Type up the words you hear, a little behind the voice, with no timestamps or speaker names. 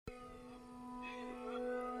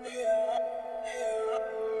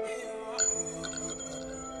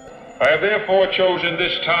I have therefore chosen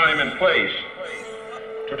this time and place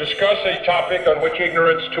to discuss a topic on which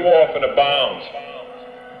ignorance too often abounds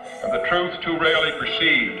and the truth too rarely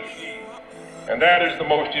perceived, and that is the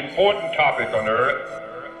most important topic on earth: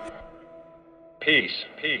 peace,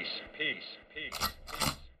 peace, peace, peace.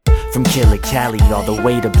 From Killer Cali all the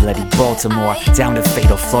way to bloody Baltimore, down to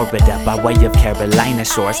fatal Florida by way of Carolina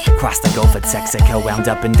shores, cross the Gulf of Texaco, wound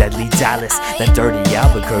up in deadly Dallas, that dirty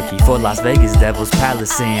Albuquerque for Las Vegas Devil's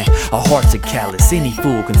Palace, and our hearts are callous. Any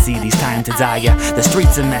fool can see these time to die. The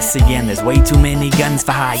streets are messy and there's way too many guns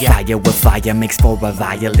for hire. Fire with fire mixed for a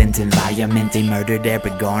violent environment. They murdered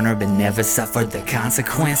Eric Garner but never suffered the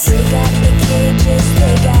consequence. They got the cages,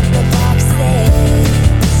 they got the boxes.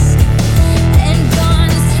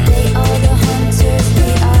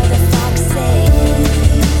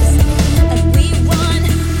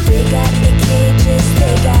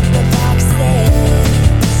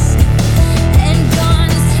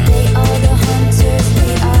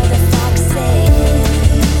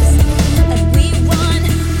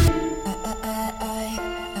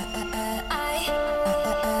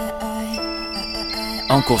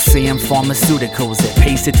 Uncle Sam Pharmaceuticals that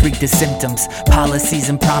pays to treat the symptoms, policies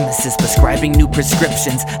and promises, prescribing new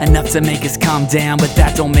prescriptions, enough to make us calm down, but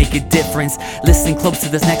that don't make a difference. Listen close to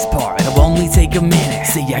this next part, it'll only take a minute.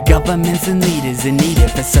 See, our governments and leaders are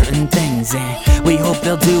needed for certain things, and we hope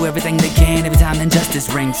they'll do everything they can every time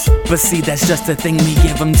injustice rings. But see, that's just the thing, we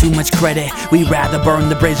give them too much credit. We'd rather burn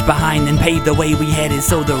the bridge behind than pave the way we headed,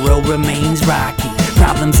 so the road remains rocky.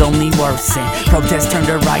 Problems only worsen. Protests turn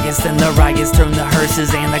to riots, then the riots turn to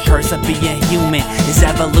hearses. And the curse of being human is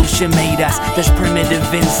evolution made us. There's primitive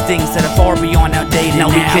instincts that are far beyond outdated. Now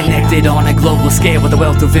we connected on a global scale with a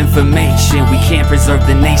wealth of information. We can't preserve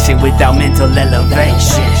the nation without mental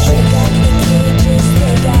elevation.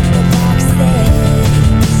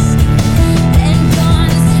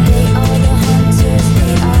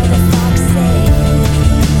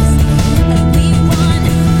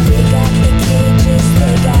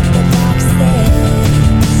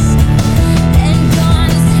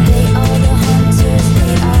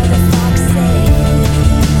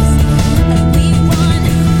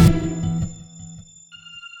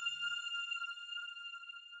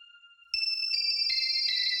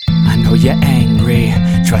 You're angry,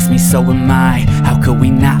 trust me, so am I. How could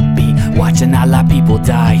we not be watching all our people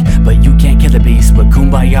die? But you can't kill a beast with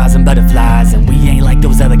kumbayas and butterflies, and we ain't like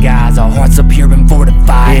those other guys. Our hearts are pure and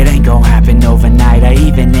fortified. It ain't gon' happen overnight, or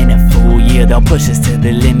even in a full year. They'll push us to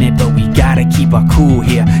the limit, but we gotta keep our cool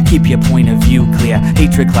here. Keep your point of view clear.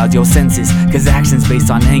 Hatred clouds your senses, cause actions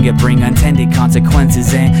based on anger bring unintended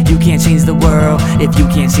consequences. And you can't change the world if you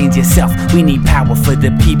can't change yourself. We need power for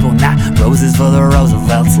the people, not roses for the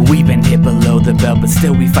Roosevelts. We've been hit below the belt, but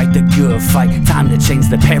still we fight the good fight. Time to change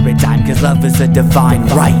the paradigm, cause love is a divine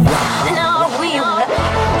right.